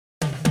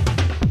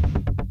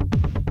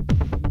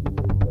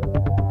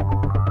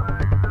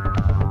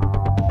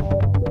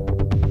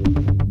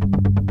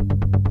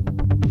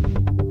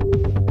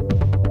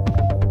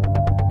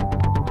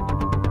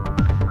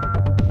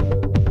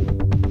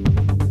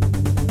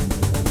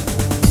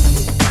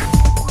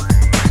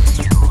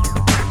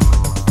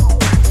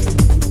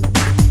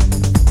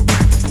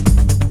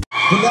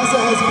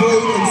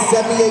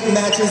28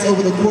 matches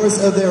over the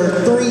course of their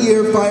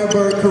 3-year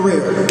Firebird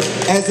career.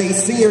 As a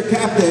senior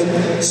captain,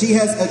 she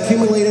has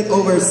accumulated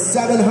over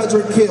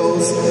 700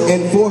 kills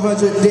and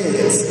 400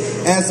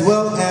 digs, as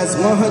well as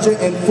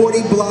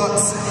 140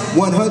 blocks,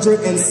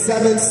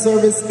 107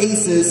 service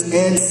aces,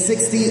 and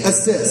 60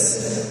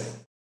 assists.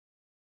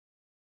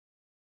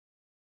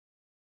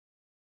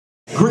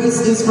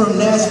 Grace is from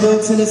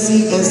Nashville,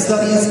 Tennessee, and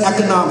studies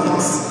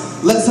economics.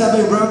 Let's have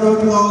a round of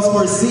applause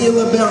for senior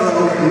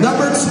libero,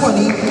 number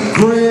 20,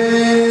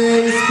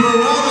 Grace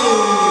Perilli.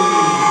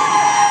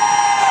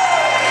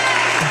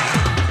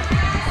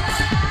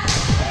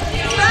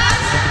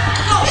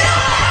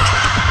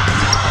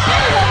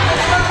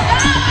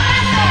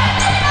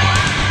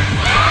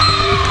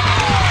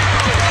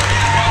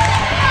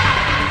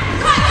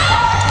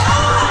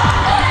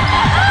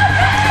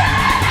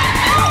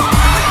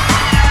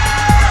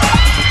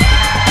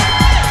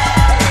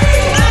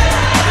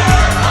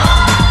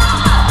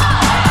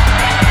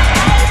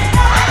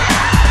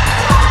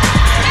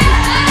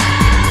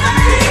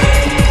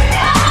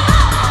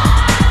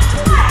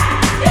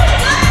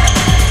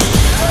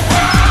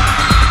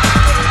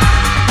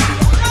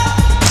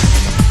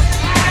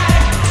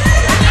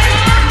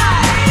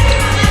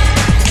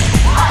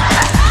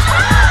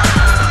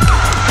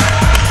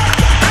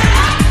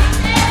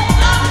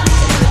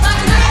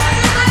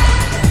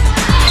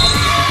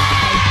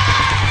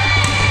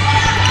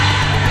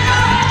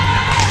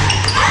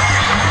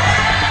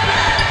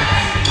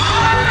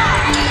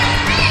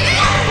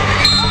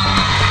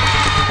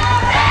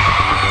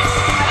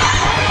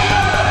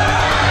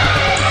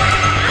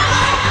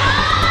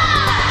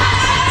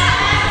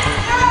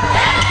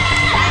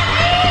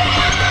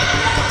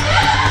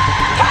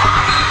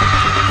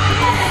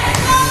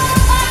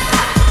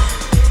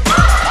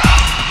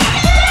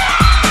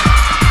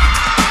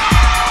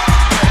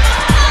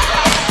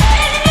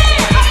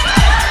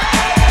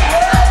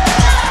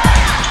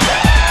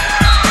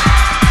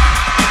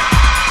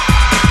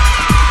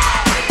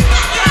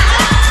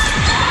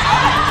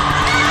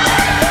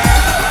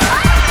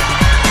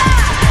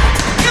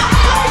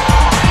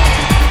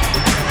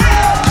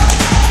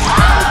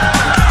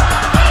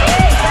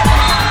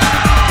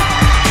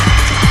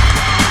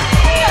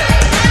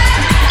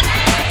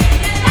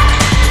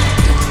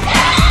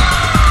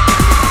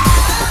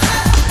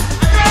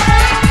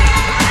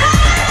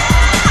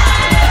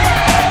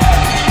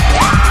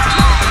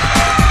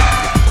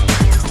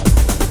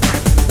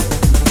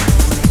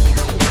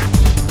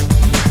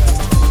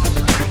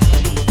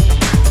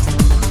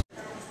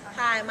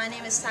 My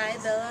name is Ty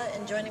Abilla,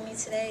 and joining me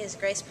today is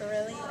Grace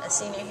Perilli, a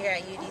senior here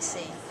at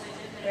UDC.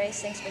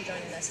 Grace, thanks for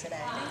joining us today.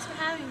 Thanks for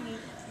having me.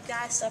 You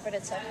guys suffered a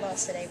tough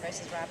loss today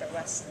versus Roberts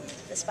Wesleyan.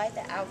 Despite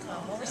the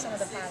outcome, what were some of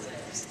the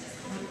positives?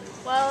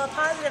 Well, a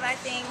positive, I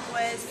think,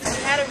 was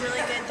we had a really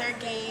good third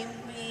game.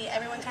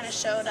 Everyone kind of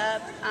showed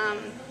up,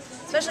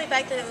 especially the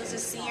fact that it was a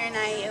senior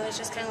night. It was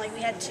just kind of like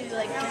we had two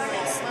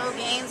slow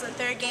games. The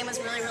third game was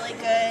really, really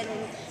good,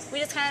 and we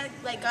just kind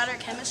of got our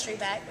chemistry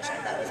back, which I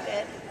thought was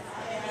good.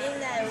 Being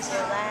that it was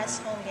your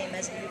last home game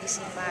as a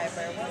UDC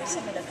Firebird, what were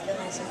some of the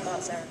feelings and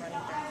thoughts that were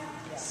running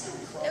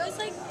through? It was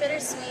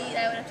bittersweet,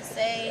 I would have to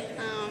say.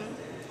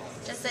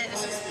 Just that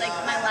this was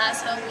my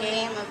last home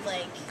game of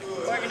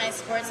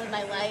organized sports of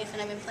my life,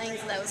 and I've been playing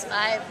since I was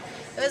 5.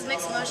 It was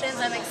mixed emotions.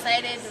 I'm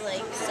excited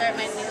to start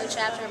my new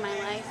chapter of my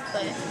life,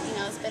 but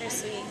it's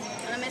bittersweet.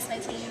 I'm gonna miss my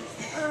team.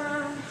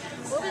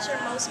 What was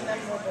your most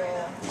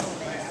memorable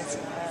moment of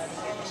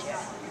the year this year?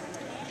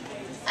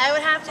 I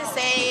would have to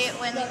say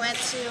when we went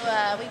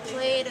to, we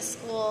played a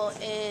school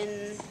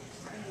in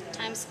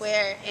Times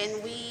Square,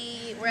 and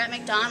we were at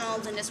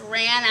McDonald's and just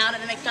ran out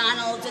of the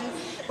McDonald's, and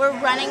we're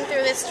running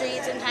through the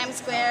streets in Times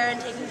Square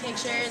and taking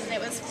pictures, and it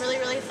was really,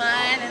 really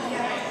fun, and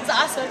it was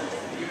awesome.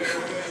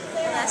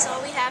 Well, that's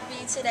all we have for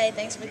you today.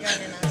 Thanks for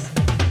joining us.